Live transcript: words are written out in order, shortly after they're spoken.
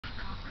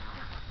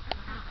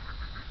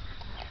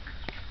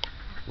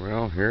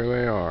Well, here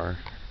they are.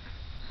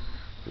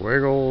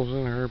 Wiggles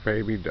and her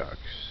baby ducks.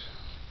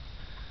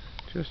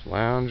 Just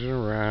lounging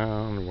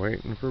around,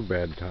 waiting for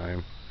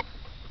bedtime.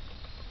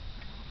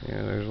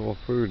 Yeah, there's a little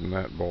food in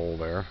that bowl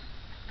there.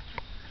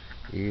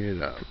 Eat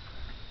it up.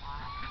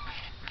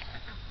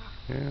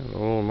 Yeah, the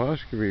little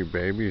Muscovy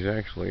baby's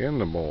actually in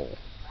the bowl.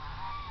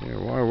 Yeah,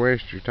 why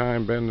waste your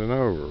time bending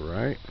over,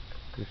 right?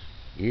 Just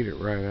eat it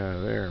right out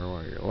of there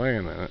while you're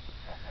laying in it.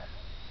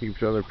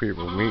 Keeps other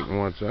people from eating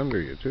what's under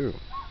you, too.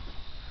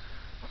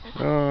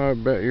 Oh, I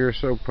bet you're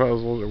so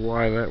puzzled at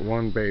why that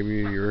one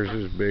baby of yours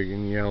is big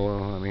and yellow,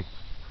 honey.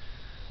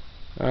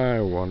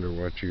 I wonder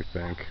what you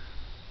think.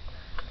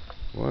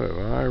 What have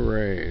I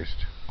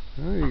raised?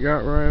 Well, you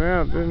got right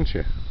out, didn't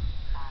you?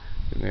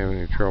 Didn't have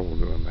any trouble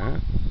doing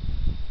that.